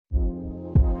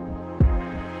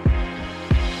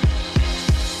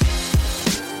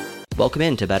Welcome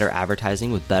in to Better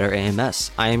Advertising with Better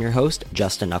AMS. I am your host,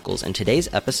 Justin Knuckles, and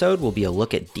today's episode will be a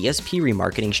look at DSP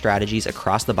remarketing strategies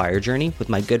across the buyer journey with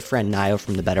my good friend Naio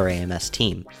from the Better AMS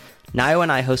team. Naio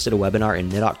and I hosted a webinar in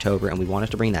mid-October, and we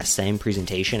wanted to bring that same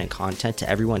presentation and content to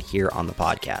everyone here on the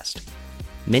podcast.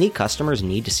 Many customers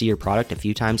need to see your product a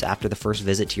few times after the first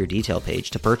visit to your detail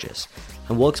page to purchase,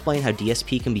 and we'll explain how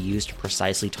DSP can be used to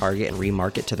precisely target and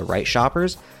remarket to the right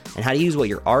shoppers, and how to use what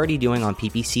you're already doing on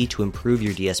PPC to improve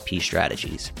your DSP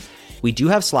strategies. We do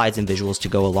have slides and visuals to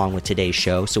go along with today's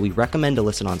show, so we recommend to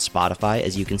listen on Spotify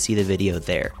as you can see the video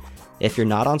there. If you're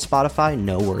not on Spotify,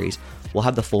 no worries. We'll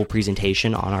have the full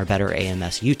presentation on our Better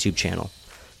AMS YouTube channel.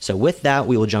 So with that,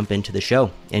 we will jump into the show.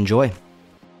 Enjoy.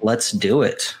 Let's do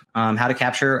it. How to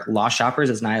capture lost shoppers,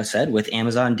 as Naio said, with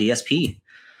Amazon DSP.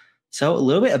 So a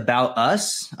little bit about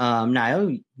us.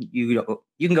 Naio, you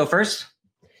can go first.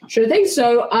 Sure thing.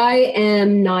 So I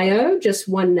am Naio, just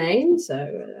one name.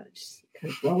 So just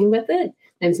kind of rolling with it.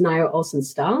 Name's Naio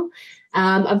Olsen-Stahl.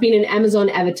 I've been an Amazon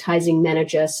advertising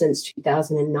manager since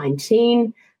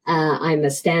 2019. I'm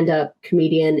a stand-up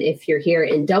comedian. If you're here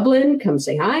in Dublin, come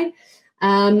say hi.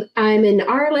 I'm in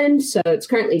Ireland, so it's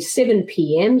currently 7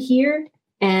 p.m. here.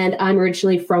 And I'm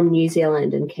originally from New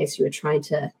Zealand, in case you were trying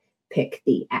to pick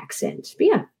the accent. But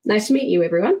yeah, nice to meet you,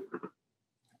 everyone.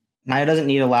 Naio doesn't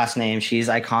need a last name. She's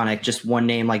iconic. Just one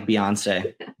name like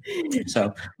Beyonce.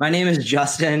 So my name is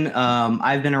Justin.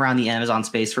 I've been around the Amazon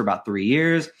space for about 3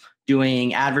 years,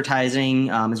 doing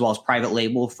advertising as well as private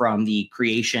label from the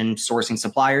creation, sourcing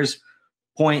suppliers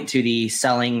point to the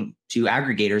selling to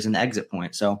aggregators and the exit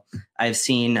point. So I've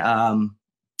seen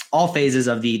all phases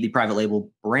of the private label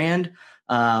brand.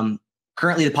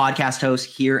 Currently the podcast host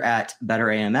here at Better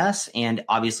AMS, and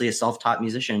obviously a self-taught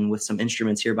musician with some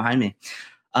instruments here behind me.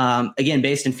 Again,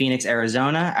 based in Phoenix,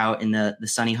 Arizona, out in the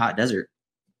sunny, hot desert.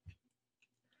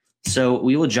 So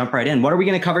we will jump right in. What are we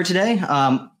going to cover today?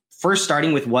 First,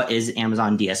 starting with what is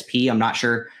Amazon DSP. I'm not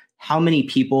sure how many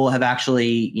people have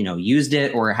actually, used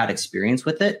it or had experience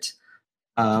with it.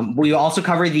 We also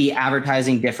cover the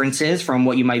advertising differences from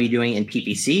what you might be doing in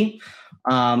PPC.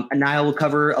 And I will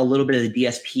cover a little bit of the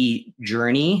DSP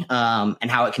journey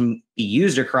and how it can be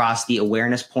used across the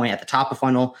awareness point at the top of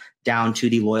funnel down to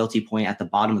the loyalty point at the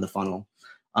bottom of the funnel.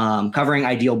 Covering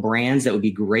ideal brands that would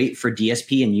be great for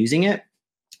DSP and using it,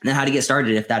 and then how to get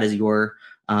started if that is your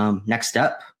next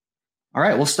step. All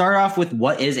right, we'll start off with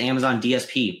what is Amazon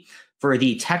DSP. For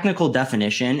the technical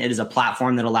definition, it is a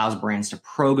platform that allows brands to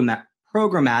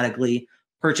programmatically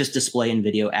purchase display and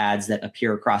video ads that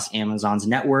appear across Amazon's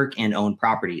network and owned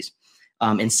properties.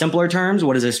 In simpler terms,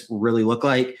 what does this really look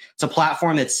like? It's a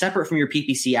platform that's separate from your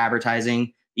PPC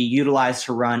advertising you utilize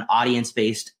to run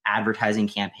audience-based advertising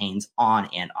campaigns on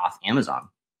and off Amazon.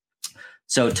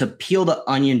 So to peel the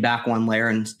onion back one layer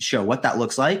and show what that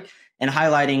looks like and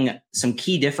highlighting some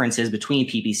key differences between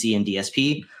PPC and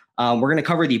DSP, we're going to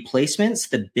cover the placements,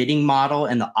 the bidding model,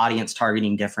 and the audience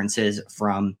targeting differences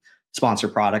from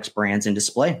sponsored products, brands, and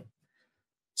display.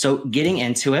 So getting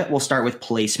into it, we'll start with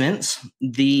placements.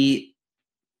 The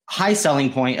high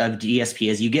selling point of DSP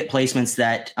is you get placements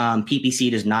that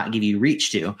PPC does not give you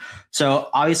reach to. So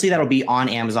obviously that'll be on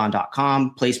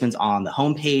Amazon.com, placements on the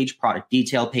homepage, product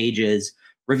detail pages,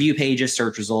 review pages,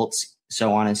 search results,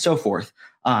 so on and so forth.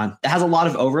 It has a lot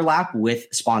of overlap with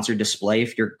sponsored display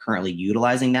if you're currently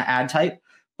utilizing that ad type.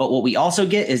 But what we also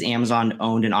get is Amazon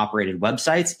owned and operated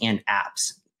websites and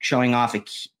apps. Showing off a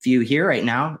few here right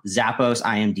now: Zappos,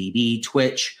 IMDb,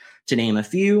 Twitch, to name a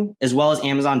few, as well as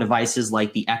Amazon devices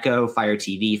like the Echo, Fire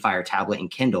TV, Fire Tablet,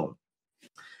 and Kindle.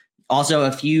 Also,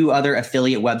 a few other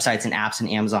affiliate websites and apps in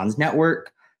Amazon's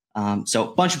network.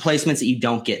 So a bunch of placements that you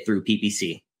don't get through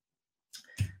PPC.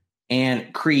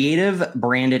 And creative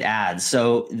branded ads.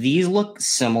 So these look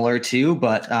similar too,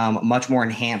 but much more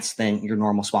enhanced than your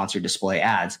normal sponsored display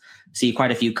ads. See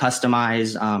quite a few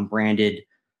customized branded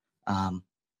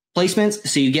placements,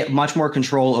 so you get much more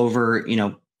control over,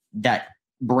 that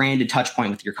branded touch point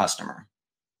with your customer.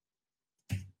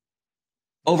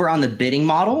 Over on the bidding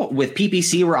model, with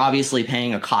PPC, we're obviously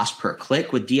paying a cost per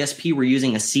click. With DSP, we're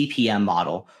using a CPM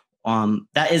model.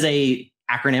 That is a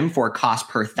acronym for cost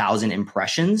per 1,000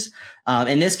 impressions.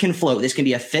 And this can float. This can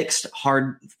be a fixed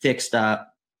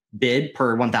bid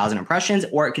per 1,000 impressions,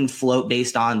 or it can float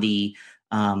based on the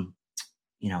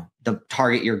the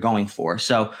target you're going for.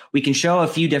 So we can show a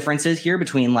few differences here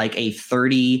between like a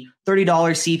 $30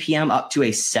 CPM up to a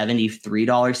 $73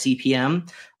 CPM.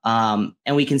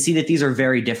 And we can see that these are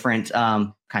very different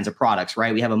kinds of products,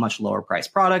 right? We have a much lower price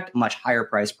product, much higher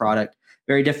price product,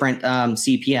 very different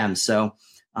CPMs. So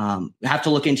you have to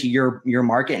look into your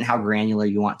market and how granular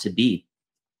you want to be.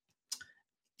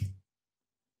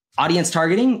 Audience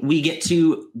targeting, we get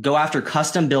to go after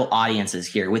custom built audiences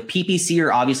here. With PPC,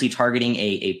 you're obviously targeting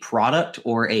a product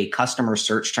or a customer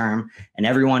search term, and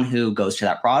everyone who goes to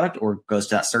that product or goes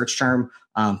to that search term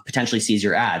potentially sees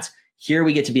your ads. Here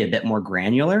we get to be a bit more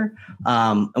granular,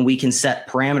 and we can set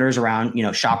parameters around,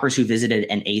 shoppers who visited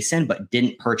an ASIN but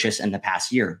didn't purchase in the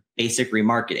past year, basic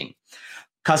remarketing.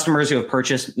 Customers who have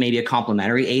purchased maybe a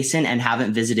complimentary ASIN and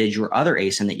haven't visited your other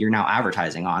ASIN that you're now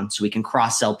advertising on. So we can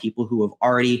cross-sell people who have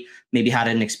already maybe had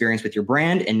an experience with your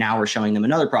brand, and now we're showing them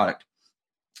another product.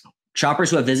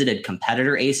 Shoppers who have visited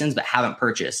competitor ASINs but haven't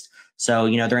purchased. So,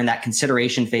 they're in that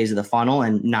consideration phase of the funnel,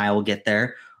 and Naio will get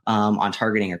there on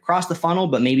targeting across the funnel,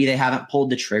 but maybe they haven't pulled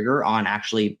the trigger on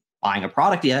actually buying a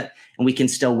product yet, and we can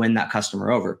still win that customer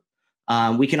over.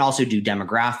 We can also do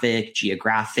demographic,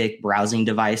 geographic, browsing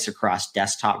device across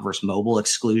desktop versus mobile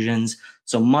exclusions.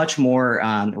 So much more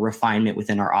refinement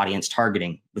within our audience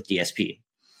targeting with DSP.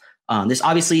 This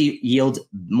obviously yields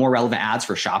more relevant ads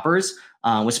for shoppers.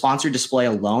 With sponsored display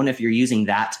alone, if you're using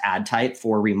that ad type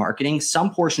for remarketing,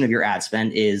 some portion of your ad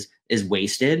spend is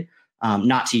wasted,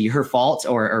 not to your fault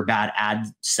or bad ad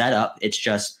setup. It's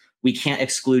just we can't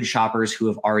exclude shoppers who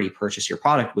have already purchased your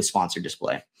product with sponsored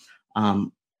display.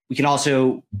 We can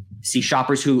also see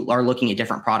shoppers who are looking at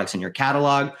different products in your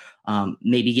catalog,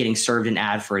 maybe getting served an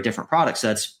ad for a different product. So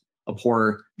that's a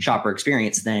poor shopper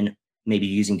experience than maybe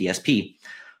using DSP.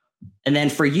 And then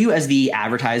for you as the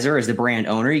advertiser, as the brand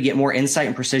owner, you get more insight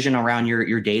and precision around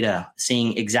your data,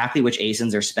 seeing exactly which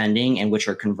ASINs are spending and which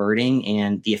are converting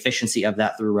and the efficiency of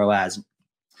that through ROAS.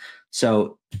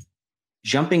 So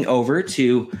jumping over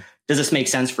to, does this make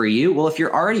sense for you? Well, if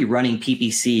you're already running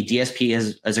PPC, DSP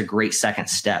is a great second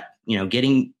step.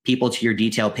 Getting people to your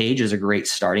detail page is a great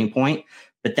starting point,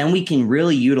 but then we can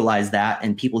really utilize that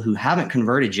in people who haven't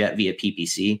converted yet via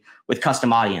PPC with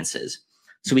custom audiences.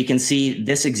 So we can see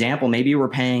this example, maybe we're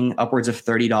paying upwards of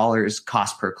 $30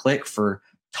 cost per click for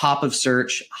top of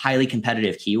search, highly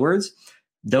competitive keywords.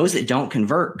 Those that don't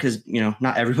convert, because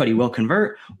not everybody will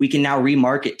convert, we can now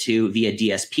remarket to via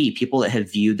DSP, people that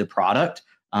have viewed the product.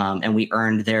 And we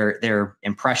earned their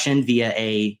impression via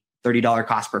a $30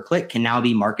 cost per click can now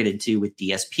be marketed to with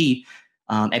DSP,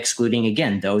 excluding,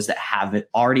 again, those that haven't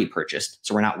already purchased.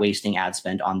 So we're not wasting ad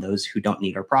spend on those who don't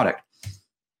need our product.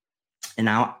 And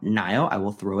now, Naio, I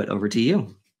will throw it over to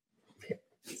you.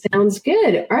 Sounds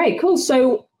good. All right, cool.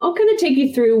 So I'll kind of take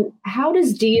you through, how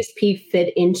does DSP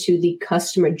fit into the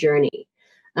customer journey?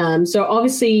 So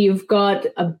obviously you've got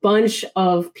a bunch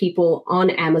of people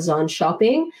on Amazon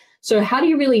shopping. So how do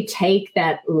you really take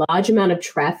that large amount of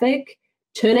traffic,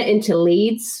 turn it into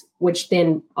leads, which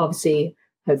then obviously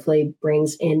hopefully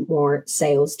brings in more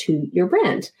sales to your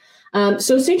brand?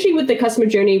 So essentially with the customer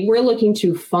journey, we're looking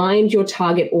to find your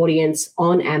target audience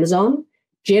on Amazon,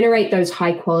 generate those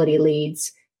high quality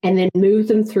leads, and then move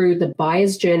them through the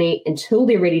buyer's journey until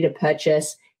they're ready to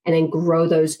purchase, and then grow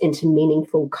those into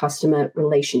meaningful customer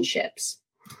relationships.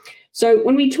 So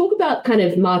when we talk about kind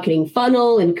of marketing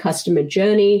funnel and customer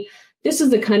journey, this is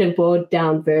the kind of boiled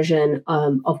down version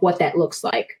of what that looks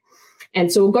like.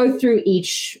 And so we'll go through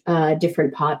each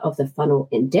different part of the funnel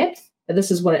in depth, but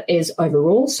this is what it is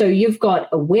overall. So you've got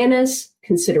awareness,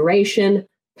 consideration,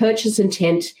 purchase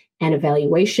intent, and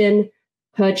evaluation,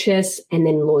 purchase, and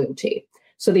then loyalty.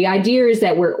 So the idea is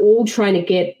that we're all trying to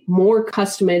get more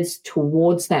customers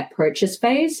towards that purchase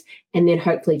phase, and then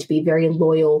hopefully to be very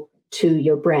loyal to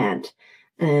your brand.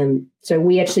 So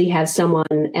we actually have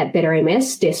someone at Better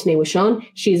MS, Destiny Wishon.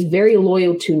 She is very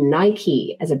loyal to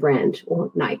Nike as a brand,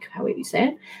 or Nike, however you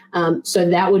say it. So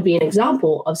that would be an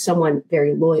example of someone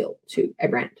very loyal to a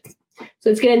brand. So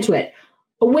let's get into it.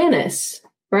 Awareness,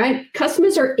 right?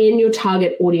 Customers are in your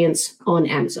target audience on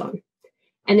Amazon.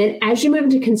 And then as you move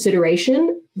into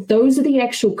consideration, those are the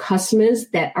actual customers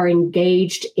that are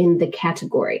engaged in the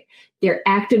category. They're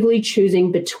actively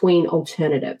choosing between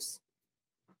alternatives.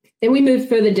 Then we move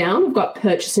further down. We've got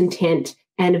purchase intent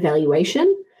and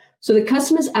evaluation. So the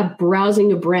customers are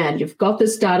browsing your brand. You've got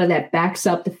this data that backs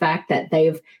up the fact that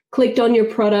they've clicked on your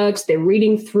products, they're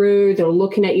reading through, they're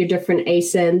looking at your different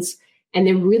ASINs, and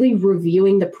they're really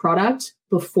reviewing the product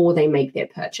before they make their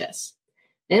purchase.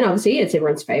 Then obviously it's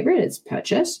everyone's favorite, it's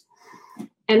purchase.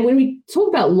 And when we talk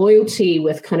about loyalty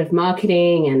with kind of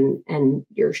marketing and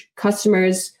your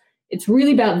customers, it's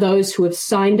really about those who have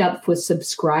signed up for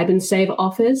subscribe and save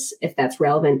offers, if that's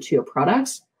relevant to your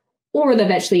products, or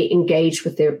they've actually engaged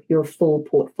with your full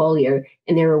portfolio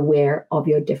and they're aware of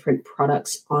your different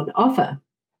products on offer.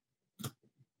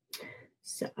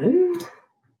 So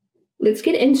let's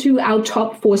get into our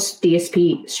top 4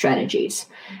 DSP strategies.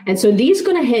 And so these are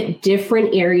going to hit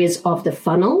different areas of the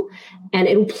funnel. And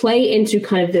it'll play into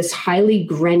kind of this highly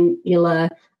granular,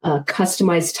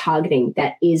 customized targeting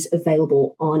that is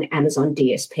available on Amazon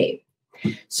DSP.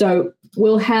 So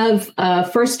we'll have,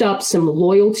 first up, some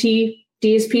loyalty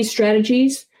DSP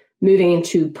strategies, moving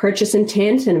into purchase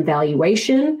intent and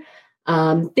evaluation,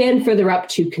 then further up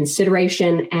to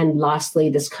consideration, and lastly,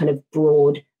 this kind of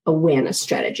broad awareness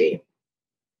strategy.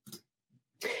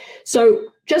 So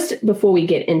just before we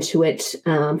get into it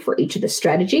for each of the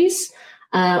strategies,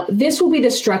 this will be the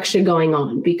structure going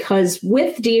on, because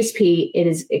with DSP, it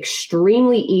is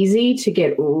extremely easy to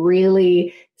get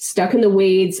really stuck in the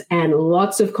weeds and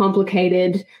lots of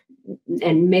complicated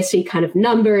and messy kind of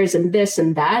numbers and this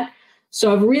and that.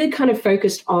 So I've really kind of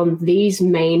focused on these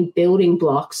main building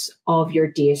blocks of your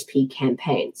DSP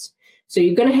campaigns. So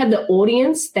you're going to have the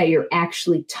audience that you're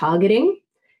actually targeting.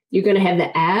 You're going to have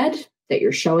the ad that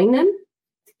you're showing them.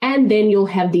 And then you'll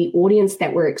have the audience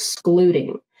that we're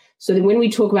excluding. So then when we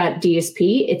talk about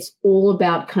DSP, it's all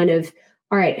about kind of,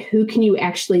 all right, who can you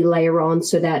actually layer on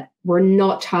so that we're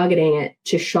not targeting it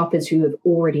to shoppers who have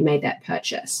already made that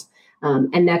purchase.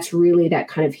 And that's really that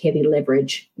kind of heavy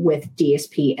leverage with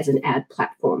DSP as an ad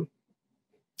platform.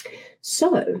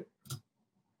 So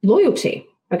loyalty,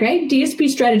 okay? DSP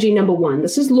strategy number one,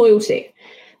 this is loyalty.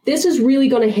 This is really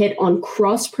going to hit on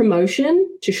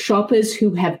cross-promotion to shoppers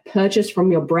who have purchased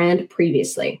from your brand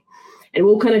previously. And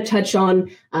we'll kind of touch on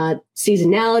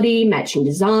seasonality, matching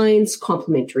designs,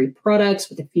 complementary products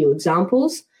with a few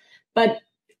examples. But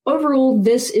overall,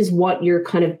 this is what your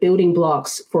kind of building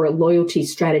blocks for a loyalty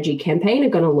strategy campaign are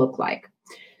going to look like.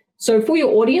 So for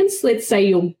your audience, let's say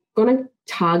you're going to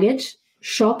target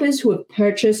shoppers who have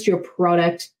purchased your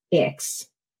product X,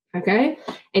 okay?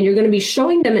 And you're going to be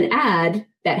showing them an ad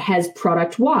that has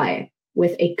product Y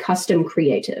with a custom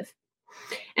creative.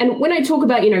 And when I talk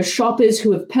about, shoppers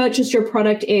who have purchased your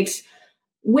product X,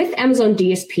 with Amazon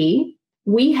DSP,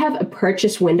 we have a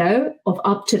purchase window of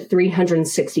up to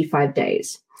 365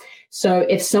 days. So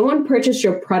if someone purchased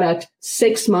your product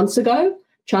 6 months ago,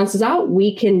 chances are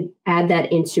we can add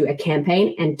that into a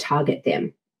campaign and target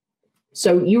them.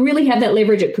 So you really have that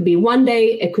leverage. It could be 1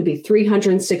 day, it could be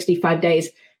 365 days.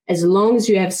 As long as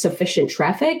you have sufficient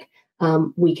traffic,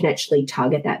 we can actually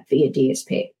target that via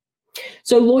DSP.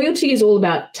 So loyalty is all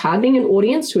about targeting an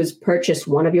audience who has purchased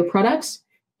one of your products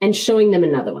and showing them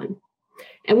another one.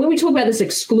 And when we talk about this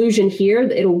exclusion here,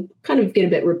 it'll kind of get a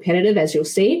bit repetitive, as you'll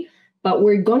see, but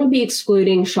we're going to be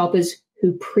excluding shoppers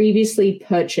who previously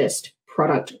purchased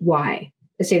product Y.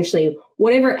 Essentially,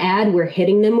 whatever ad we're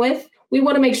hitting them with, we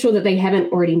want to make sure that they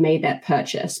haven't already made that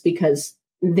purchase, because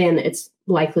then it's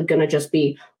likely going to just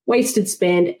be wasted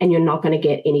spend and you're not going to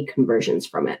get any conversions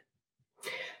from it.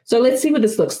 So let's see what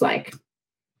this looks like.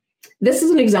 This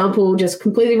is an example, just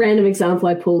completely random example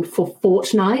I pulled for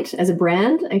Fortnite as a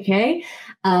brand, okay?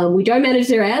 We don't manage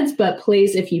their ads, but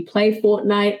please, if you play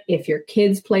Fortnite, if your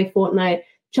kids play Fortnite,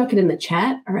 chuck it in the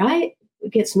chat, all right?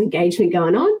 We'll get some engagement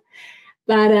going on.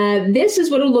 But this is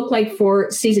what it'll look like for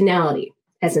seasonality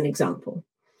as an example.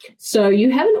 So you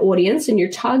have an audience and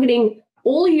you're targeting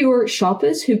all your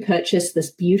shoppers who purchase this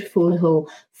beautiful little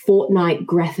Fortnite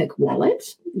graphic wallet,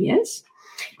 yes?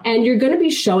 And you're going to be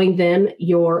showing them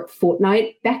your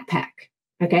Fortnite backpack,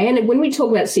 okay? And when we talk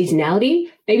about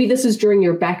seasonality, maybe this is during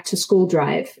your back to school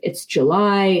drive. It's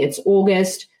July, it's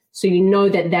August, so you know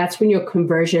that that's when your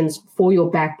conversions for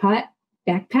your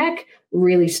backpack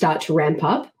really start to ramp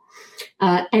up.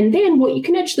 And then what you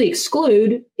can actually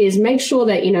exclude is make sure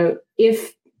that,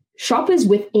 if shoppers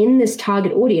within this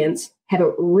target audience have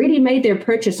already made their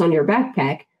purchase on your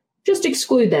backpack, just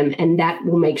exclude them, and that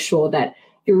will make sure that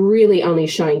you're really only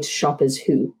showing to shoppers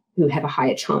who have a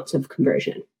higher chance of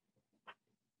conversion.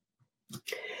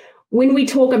 When we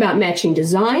talk about matching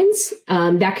designs,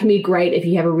 that can be great if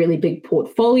you have a really big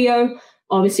portfolio.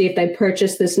 Obviously, if they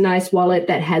purchase this nice wallet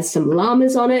that has some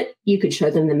llamas on it, you could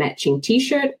show them the matching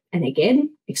t-shirt, and again,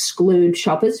 exclude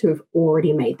shoppers who have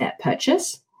already made that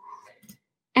purchase.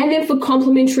 And then for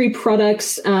complementary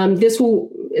products, this will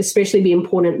especially be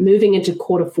important moving into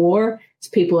Q4 as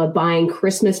people are buying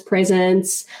Christmas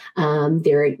presents.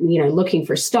 They're looking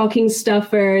for stocking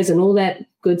stuffers and all that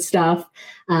good stuff.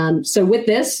 So with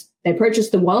this, they purchase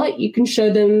the wallet, you can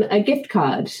show them a gift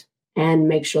card and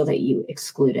make sure that you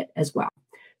exclude it as well.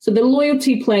 So the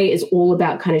loyalty play is all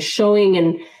about kind of showing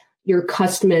and your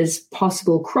customers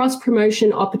possible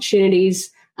cross-promotion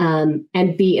opportunities,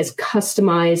 and be as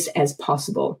customized as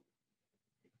possible.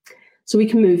 So we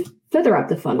can move further up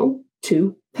the funnel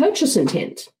to purchase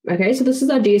intent. Okay, so this is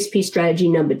our DSP strategy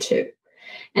number 2.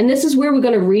 And this is where we're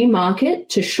going to remarket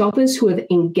to shoppers who have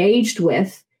engaged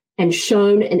with and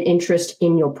shown an interest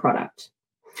in your product.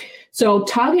 So our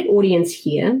target audience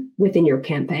here within your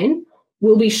campaign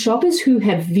will be shoppers who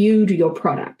have viewed your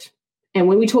product. And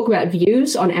when we talk about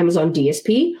views on Amazon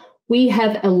DSP, we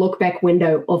have a look back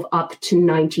window of up to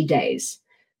 90 days.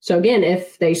 So again,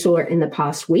 if they saw it in the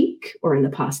past week or in the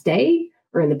past day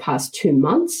or in the past 2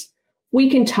 months, we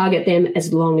can target them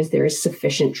as long as there is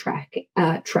sufficient traffic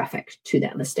to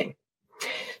that listing.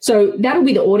 So that'll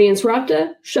be the audience we're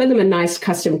after. Show them a nice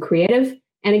custom creative.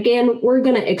 And again, we're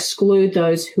going to exclude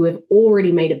those who have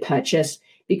already made a purchase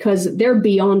because they're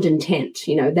beyond intent.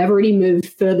 You know, they've already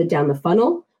moved further down the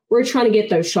funnel. We're trying to get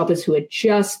those shoppers who are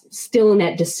just still in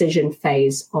that decision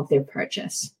phase of their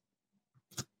purchase.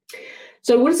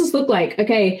 So what does this look like?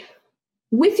 Okay,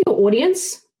 with your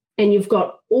audience, and you've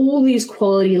got all these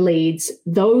quality leads,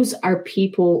 those are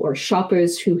people or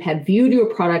shoppers who have viewed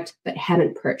your product but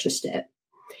haven't purchased it.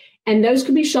 And those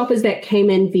could be shoppers that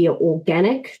came in via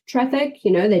organic traffic.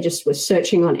 You know, they just were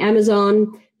searching on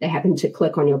Amazon. They happened to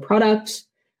click on your product.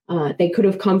 They could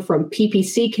have come from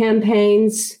PPC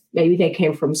campaigns. Maybe they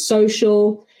came from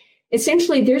social.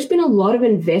 Essentially, there's been a lot of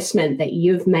investment that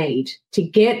you've made to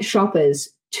get shoppers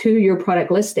to your product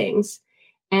listings.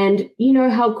 And you know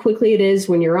how quickly it is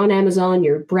when you're on Amazon,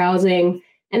 you're browsing,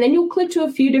 and then you'll click to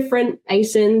a few different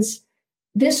ASINs.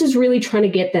 This is really trying to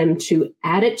get them to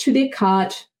add it to their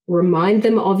cart, remind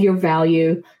them of your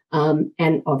value,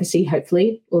 and obviously,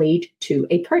 hopefully, lead to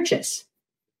a purchase.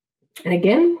 And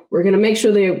again, we're going to make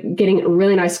sure they're getting a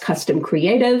really nice custom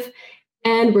creative,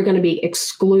 and we're going to be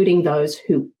excluding those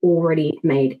who already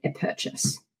made a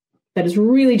purchase. That is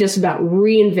really just about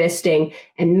reinvesting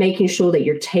and making sure that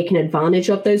you're taking advantage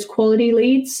of those quality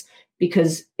leads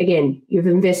because, again, you've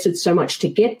invested so much to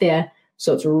get there.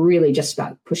 So it's really just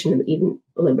about pushing them even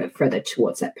a little bit further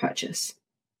towards that purchase.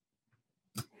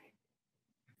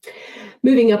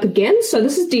 Moving up again. So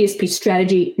this is DSP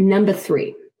strategy number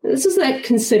 3. This is that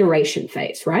consideration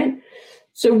phase, right?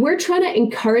 So we're trying to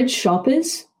encourage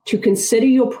shoppers to consider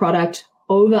your product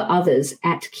over others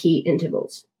at key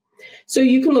intervals. So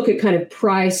you can look at kind of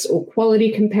price or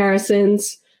quality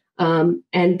comparisons. And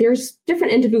there's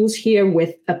different intervals here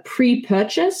with a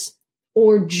pre-purchase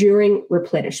or during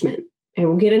replenishment. And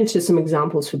we'll get into some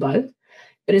examples for both.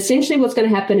 But essentially what's going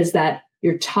to happen is that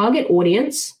your target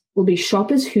audience will be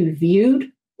shoppers who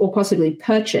viewed or possibly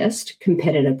purchased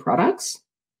competitive products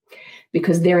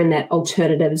because they're in that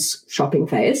alternatives shopping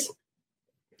phase.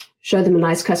 Show them a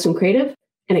nice custom creative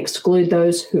and exclude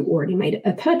those who already made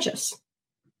a purchase.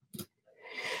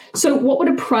 So what would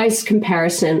a price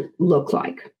comparison look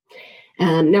like?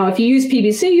 Now, if you use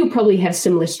PPC, you'll probably have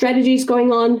similar strategies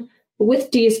going on. But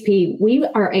with DSP, we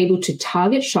are able to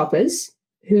target shoppers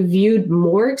who viewed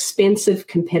more expensive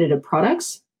competitive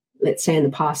products, let's say in the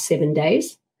past 7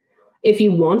 days. If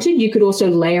you wanted, you could also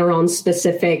layer on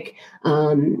specific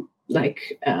lifestyles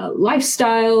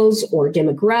or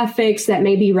demographics that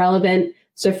may be relevant.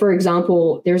 So for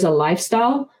example, there's a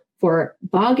lifestyle for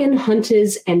bargain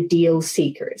hunters and deal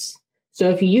seekers.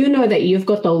 So if you know that you've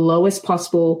got the lowest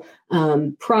possible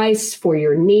price for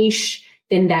your niche,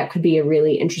 then that could be a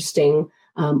really interesting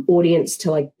audience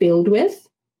to build with.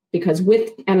 Because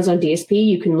with Amazon DSP,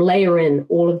 you can layer in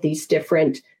all of these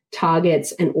different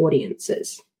targets and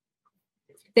audiences.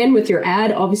 Then with your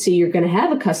ad, obviously you're going to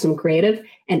have a custom creative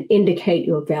and indicate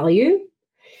your value.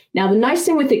 Now, the nice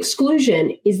thing with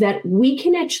exclusion is that we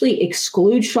can actually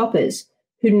exclude shoppers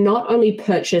who not only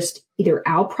purchased either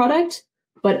our product,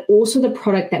 but also the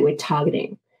product that we're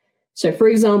targeting. So for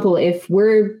example, if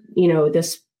we're,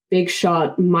 this big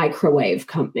shot microwave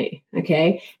company,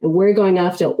 okay, and we're going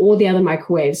after all the other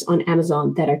microwaves on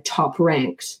Amazon that are top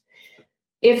ranked,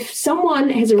 if someone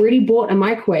has already bought a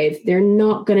microwave, they're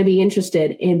not going to be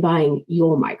interested in buying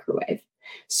your microwave.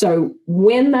 So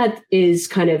when that is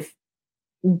kind of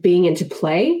being into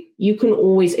play, you can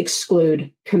always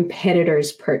exclude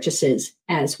competitors' purchases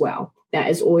as well. That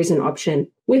is always an option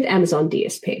with Amazon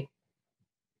DSP.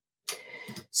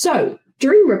 So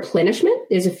during replenishment,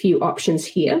 there's a few options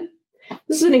here.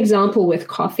 This is an example with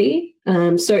coffee.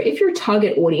 So if your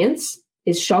target audience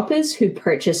is shoppers who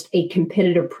purchased a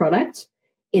competitor product,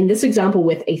 in this example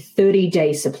with a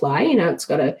 30-day supply, it's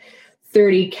got a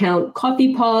 30 count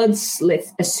coffee pods.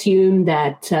 Let's assume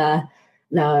that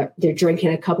they're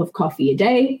drinking a cup of coffee a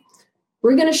day.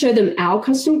 We're going to show them our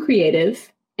custom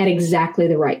creative at exactly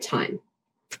the right time.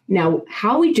 Now,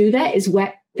 how we do that is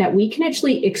that we can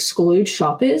actually exclude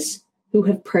shoppers who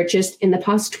have purchased in the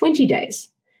past 20 days.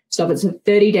 So if it's a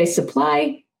 30-day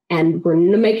supply and we're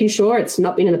making sure it's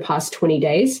not been in the past 20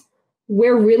 days,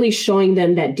 we're really showing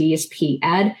them that DSP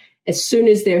ad as soon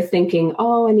as they're thinking,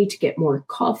 oh, I need to get more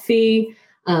coffee,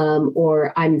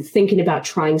 or I'm thinking about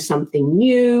trying something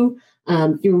new.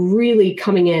 you're really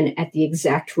coming in at the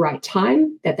exact right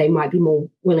time that they might be more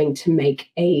willing to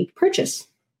make a purchase.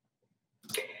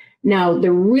 Now,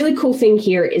 the really cool thing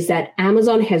here is that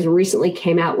Amazon has recently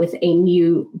came out with a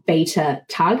new beta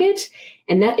target,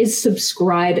 and that is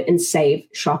subscribe and save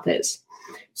shoppers.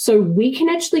 So we can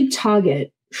actually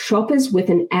target shoppers with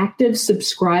an active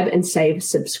subscribe and save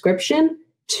subscription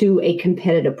to a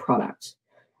competitor product.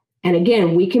 And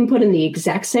again, we can put in the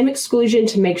exact same exclusion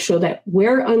to make sure that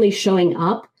we're only showing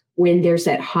up when there's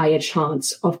that higher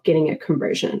chance of getting a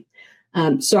conversion.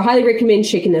 So I highly recommend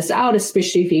checking this out,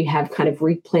 especially if you have kind of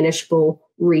replenishable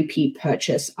repeat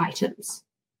purchase items.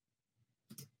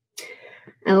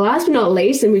 And last but not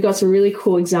least, and we've got some really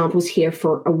cool examples here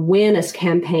for awareness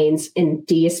campaigns in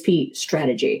DSP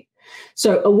strategy.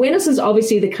 So awareness is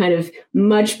obviously the kind of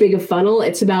much bigger funnel.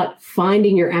 It's about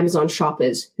finding your Amazon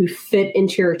shoppers who fit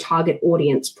into your target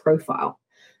audience profile.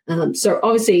 So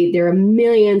obviously there are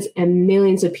millions and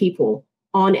millions of people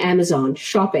on Amazon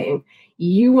shopping.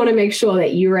 You want to make sure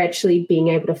that you're actually being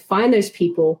able to find those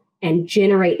people and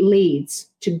generate leads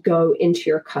to go into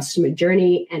your customer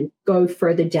journey and go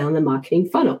further down the marketing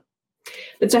funnel.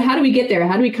 But so how do we get there?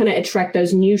 How do we kind of attract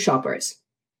those new shoppers?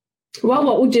 Well,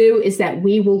 what we'll do is that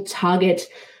we will target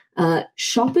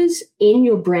shoppers in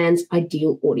your brand's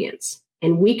ideal audience.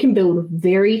 And we can build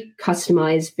very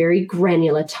customized, very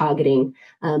granular targeting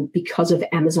because of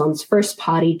Amazon's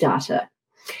first-party data.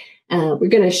 We're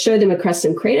going to show them across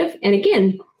some creative. And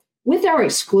again, with our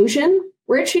exclusion,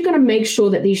 we're actually going to make sure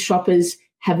that these shoppers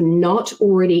have not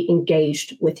already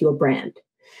engaged with your brand.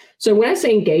 So when I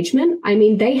say engagement, I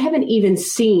mean they haven't even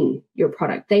seen your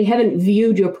product. They haven't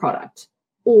viewed your product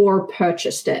or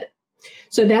purchased it.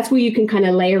 So that's where you can kind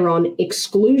of layer on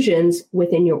exclusions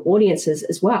within your audiences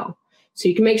as well. So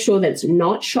you can make sure that it's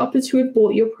not shoppers who have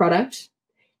bought your product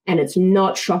and it's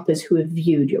not shoppers who have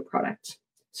viewed your product.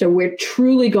 So we're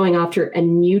truly going after a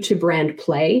new to brand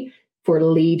play for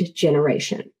lead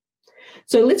generation.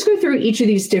 So let's go through each of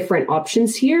these different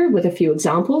options here with a few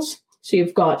examples. So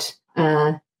you've got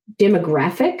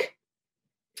demographic.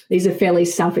 These are fairly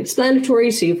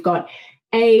self-explanatory. So you've got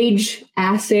age,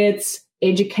 assets,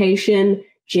 education,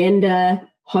 gender,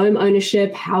 home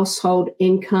ownership, household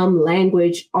income,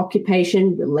 language,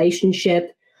 occupation,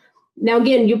 relationship. Now,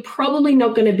 again, you're probably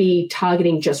not going to be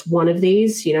targeting just one of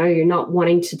these. You know, you're not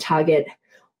wanting to target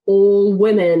all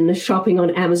women shopping on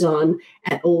Amazon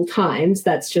at all times.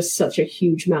 That's just such a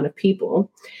huge amount of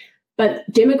people. But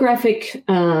demographic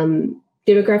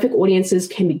audiences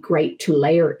can be great to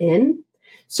layer in.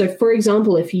 So, for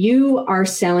example, if you are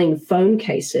selling phone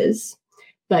cases,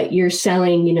 but you're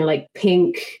selling, you know, like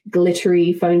pink,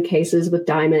 glittery phone cases with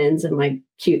diamonds and like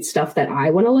cute stuff that I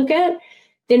want to look at,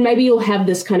 then maybe you'll have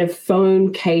this kind of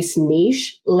phone case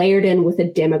niche layered in with a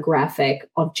demographic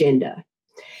of gender.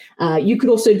 You could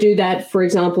also do that, for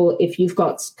example, if you've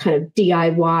got kind of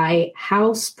DIY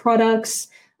house products,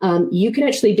 you can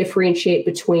actually differentiate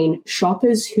between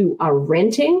shoppers who are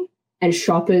renting and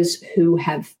shoppers who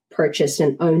have purchased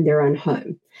and own their own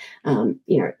home.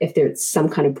 You know, if there's some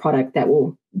kind of product that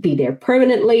will be there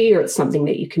permanently or it's something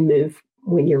that you can move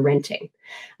when you're renting.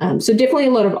 So definitely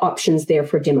a lot of options there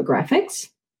for demographics.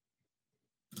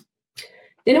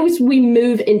 Then as we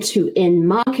move into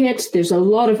in-market, there's a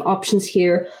lot of options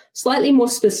here, slightly more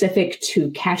specific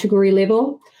to category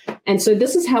level. And so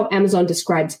this is how Amazon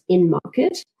describes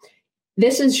in-market.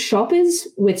 This is shoppers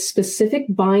with specific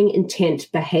buying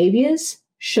intent behaviors,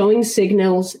 showing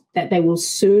signals that they will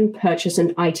soon purchase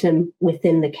an item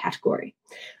within the category.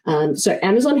 So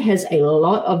Amazon has a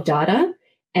lot of data,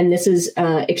 and this is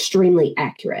extremely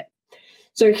accurate.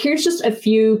 So here's just a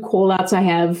few call outs I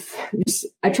have.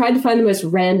 I tried to find the most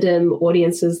random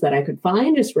audiences that I could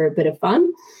find just for a bit of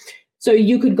fun. So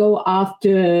you could go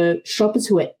after shoppers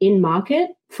who are in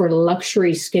market for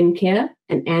luxury skincare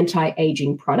and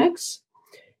anti-aging products.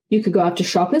 You could go after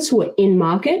shoppers who are in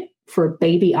market for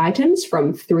baby items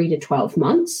from 3 to 12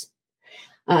 months.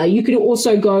 You could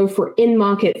also go for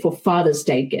in-market for Father's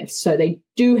Day gifts. So they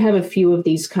do have a few of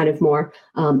these kind of more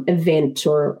event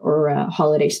or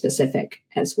holiday specific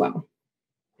as well.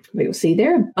 But you'll see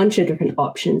there are a bunch of different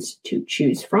options to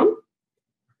choose from.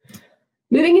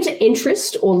 Moving into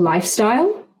interest or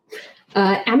lifestyle,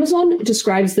 Amazon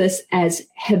describes this as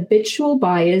habitual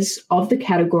buyers of the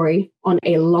category on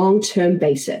a long-term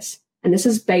basis. And this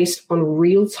is based on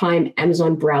real-time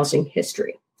Amazon browsing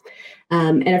history.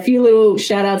 And a few little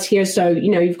shout outs here. So, you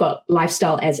know, you've got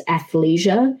lifestyle as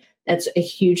athleisure. That's a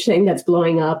huge thing that's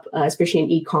blowing up, especially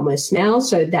in e-commerce now.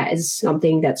 So that is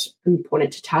something that's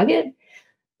important to target.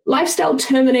 Lifestyle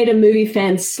Terminator movie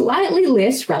fans, slightly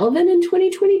less relevant in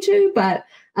 2022, but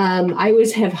I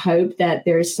always have hope that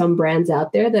there's some brands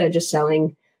out there that are just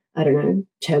selling, I don't know,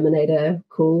 Terminator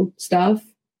cool stuff.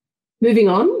 Moving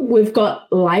on, we've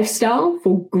got lifestyle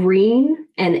for green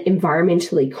and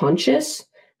environmentally conscious.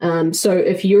 So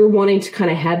if you're wanting to kind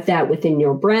of have that within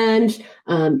your brand,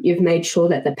 you've made sure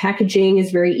that the packaging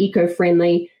is very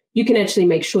eco-friendly, you can actually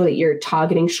make sure that you're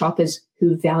targeting shoppers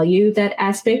who value that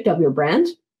aspect of your brand.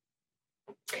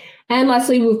 And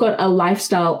lastly, we've got a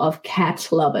lifestyle of cat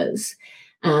lovers.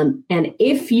 And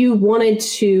if you wanted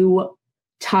to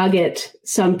target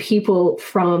some people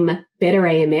from Better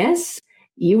AMS,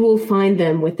 you will find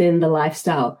them within the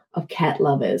lifestyle of cat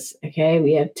lovers. Okay,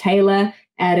 we have Taylor,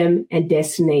 Adam, and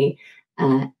Destiny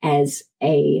as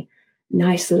a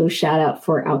nice little shout out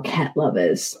for our cat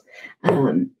lovers.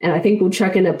 And I think we'll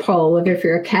chuck in a poll of if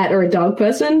you're a cat or a dog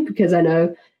person, because I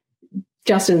know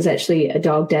Justin's actually a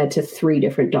dog dad to 3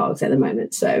 different dogs at the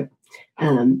moment. So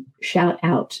shout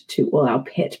out to all our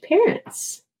pet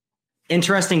parents.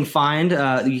 Interesting find.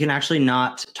 You can actually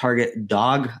not target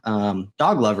dog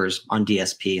lovers on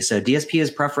DSP. So DSP is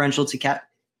preferential to cat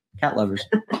lovers.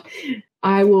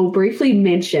 I will briefly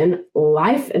mention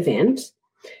life event.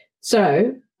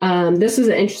 So this is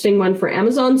an interesting one for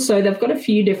Amazon. So they've got a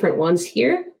few different ones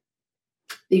here.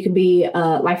 It could be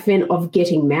a life event of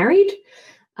getting married.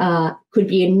 Could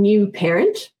be a new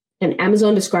parent. And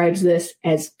Amazon describes this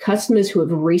as customers who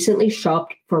have recently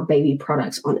shopped for baby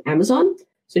products on Amazon.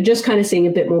 So just kind of seeing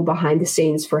a bit more behind the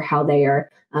scenes for how they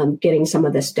are getting some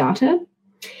of this data.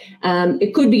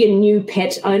 It could be a new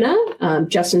pet owner.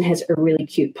 Justin has a really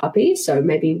cute puppy, so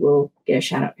maybe we'll get a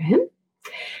shout out to him.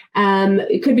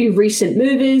 It could be recent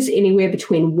movers, anywhere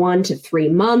between 1 to 3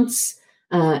 months.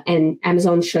 And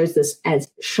Amazon shows this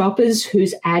as shoppers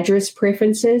whose address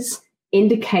preferences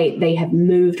indicate they have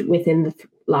moved within the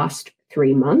last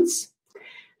 3 months.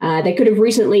 They could have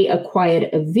recently acquired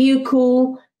a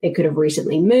vehicle. They could have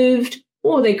recently moved,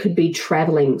 or they could be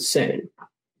traveling soon.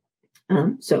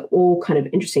 So all kind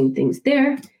of interesting things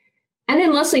there. And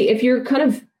then lastly, if you're kind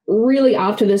of really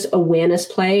after this awareness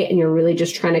play and you're really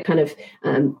just trying to kind of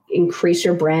increase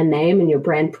your brand name and your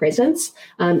brand presence,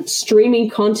 streaming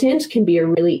content can be a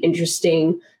really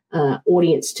interesting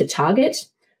audience to target.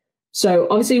 So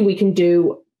obviously we can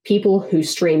do people who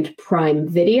streamed Prime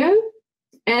Video,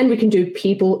 and we can do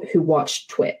people who watch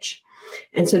Twitch.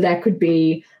 And so that could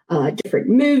be different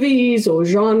movies or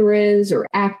genres or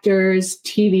actors,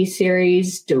 TV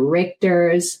series,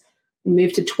 directors.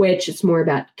 Move to Twitch, it's more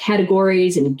about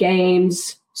categories and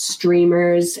games,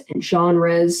 streamers and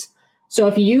genres. So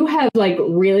if you have like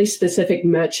really specific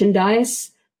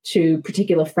merchandise to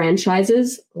particular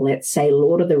franchises, let's say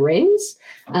Lord of the Rings,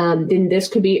 then this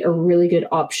could be a really good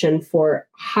option for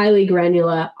highly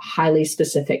granular, highly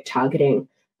specific targeting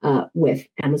with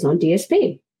Amazon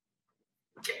DSP.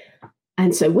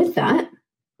 And so with that,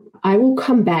 I will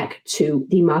come back to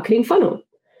the marketing funnel.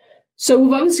 So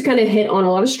we've obviously kind of hit on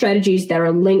a lot of strategies that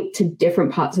are linked to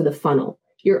different parts of the funnel.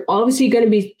 You're obviously going to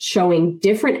be showing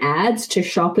different ads to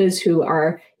shoppers who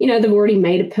are, they've already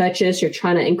made a purchase. You're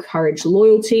trying to encourage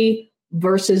loyalty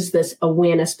versus this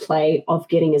awareness play of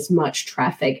getting as much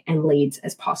traffic and leads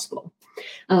as possible.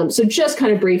 So just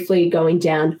kind of briefly going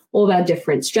down all of our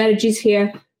different strategies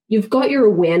here. You've got your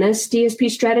awareness DSP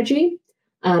strategy.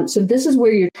 So this is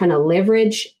where you're trying to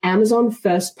leverage Amazon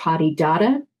first-party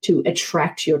data to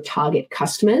attract your target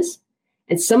customers.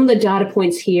 And some of the data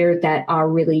points here that are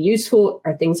really useful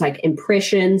are things like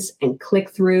impressions and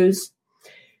click-throughs.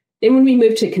 Then when we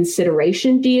move to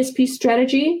consideration DSP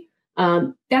strategy,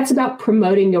 that's about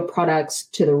promoting your products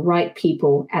to the right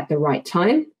people at the right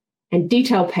time. And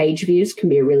detailed page views can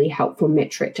be a really helpful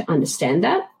metric to understand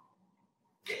that.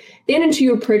 Then into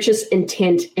your purchase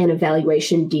intent and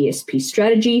evaluation DSP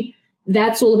strategy,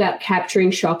 that's all about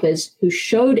capturing shoppers who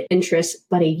showed interest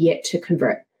but are yet to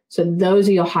convert. So those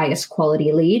are your highest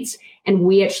quality leads. And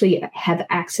we actually have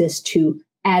access to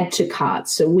add to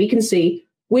carts. So we can see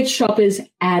which shoppers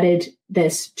added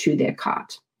this to their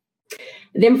cart.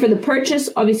 Then for the purchase,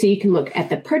 obviously you can look at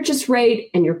the purchase rate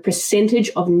and your percentage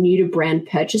of new to brand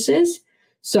purchases.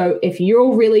 So if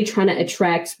you're really trying to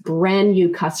attract brand new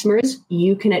customers,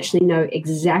 you can actually know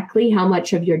exactly how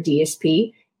much of your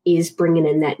DSP is bringing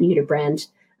in that new to brand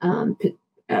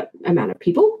amount of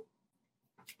people.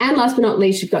 And last but not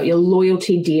least, you've got your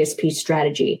loyalty DSP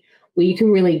strategy, where you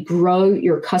can really grow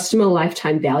your customer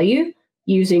lifetime value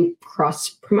using cross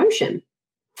promotion.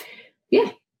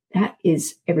 Yeah, that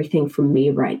is everything from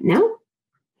me right now.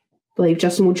 I believe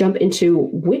Justin will jump into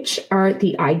which are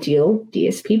the ideal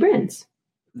DSP brands.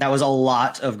 That was a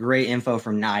lot of great info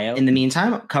from Naio. In the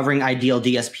meantime, covering ideal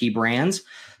DSP brands.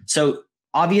 So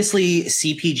Obviously,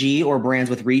 CPG or brands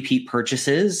with repeat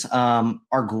purchases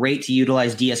are great to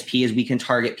utilize DSP, as we can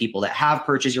target people that have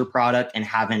purchased your product and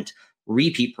haven't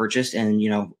repeat purchased in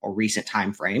a recent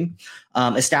time frame.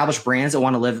 Established brands that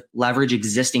want to leverage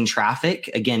existing traffic.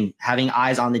 Again, having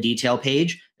eyes on the detail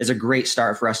page is a great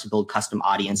start for us to build custom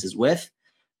audiences with.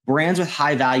 Brands with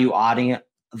high value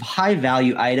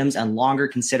items and longer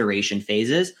consideration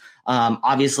phases.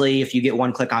 Obviously, if you get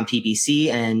one click on PPC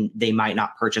and they might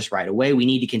not purchase right away, we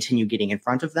need to continue getting in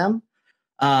front of them.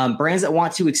 Brands that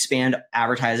want to expand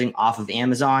advertising off of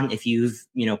Amazon. If you've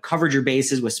covered your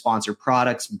bases with sponsored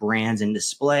products, brands, and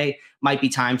display, might be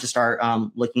time to start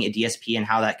looking at DSP and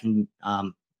how that can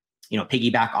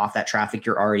piggyback off that traffic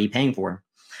you're already paying for.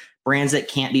 Brands that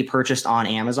can't be purchased on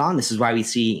Amazon. This is why we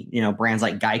see brands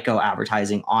like Geico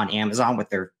advertising on Amazon with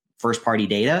their first party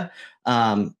data.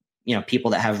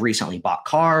 People that have recently bought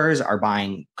cars, are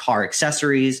buying car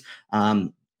accessories.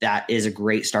 That is a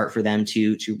great start for them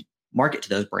to market to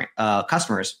those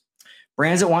customers.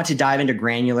 Brands that want to dive into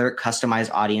granular,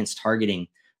 customized audience targeting.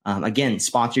 Again,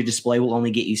 sponsored display will only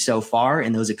get you so far,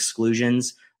 and those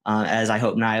exclusions, as I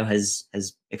hope Naio has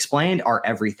explained, are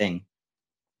everything.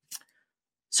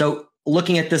 So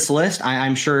looking at this list,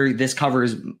 I'm sure this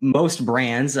covers most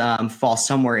brands, fall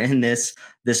somewhere in this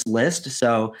list.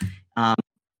 So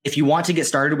if you want to get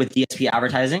started with DSP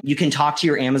advertising, you can talk to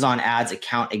your Amazon Ads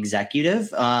account executive.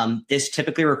 This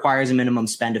typically requires a minimum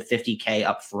spend of $50K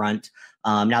upfront.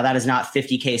 Now, that is not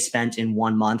 $50K spent in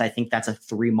 1 month. I think that's a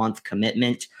 3-month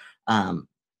commitment.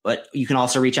 But you can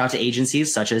also reach out to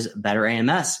agencies such as Better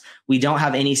AMS. We don't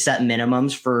have any set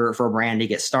minimums for a brand to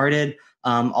get started,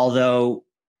 although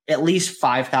at least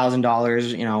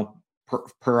 $5,000,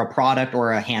 per a product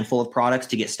or a handful of products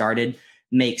to get started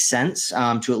makes sense,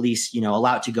 to at least,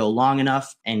 allow it to go long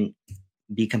enough and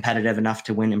be competitive enough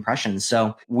to win impressions.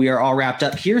 So we are all wrapped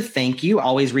up here. Thank you.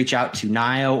 Always reach out to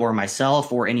Naio or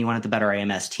myself or anyone at the Better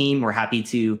AMS team. We're happy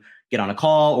to get on a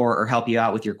call or help you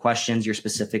out with your questions, your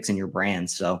specifics, and your brand.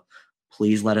 So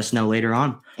please let us know later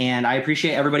on. And I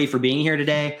appreciate everybody for being here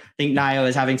today. I think Naio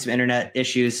is having some internet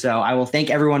issues, so I will thank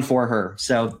everyone for her.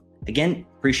 So again,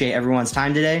 appreciate everyone's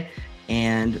time today,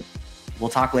 and we'll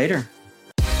talk later.